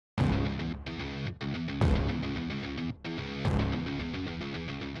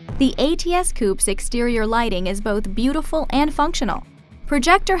The ATS Coupe's exterior lighting is both beautiful and functional.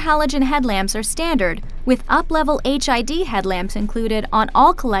 Projector halogen headlamps are standard, with up-level HID headlamps included on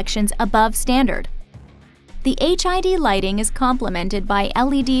all collections above standard. The HID lighting is complemented by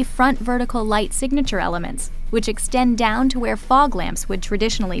LED front vertical light signature elements, which extend down to where fog lamps would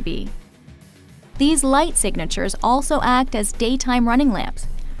traditionally be. These light signatures also act as daytime running lamps,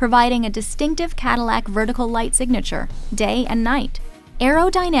 providing a distinctive Cadillac vertical light signature, day and night.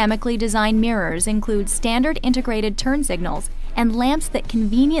 Aerodynamically designed mirrors include standard integrated turn signals and lamps that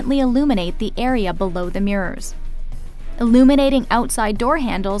conveniently illuminate the area below the mirrors. Illuminating outside door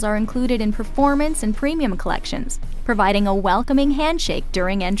handles are included in performance and premium collections, providing a welcoming handshake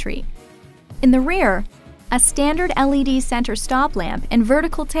during entry. In the rear, a standard LED center stop lamp and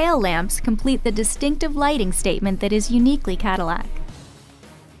vertical tail lamps complete the distinctive lighting statement that is uniquely Cadillac.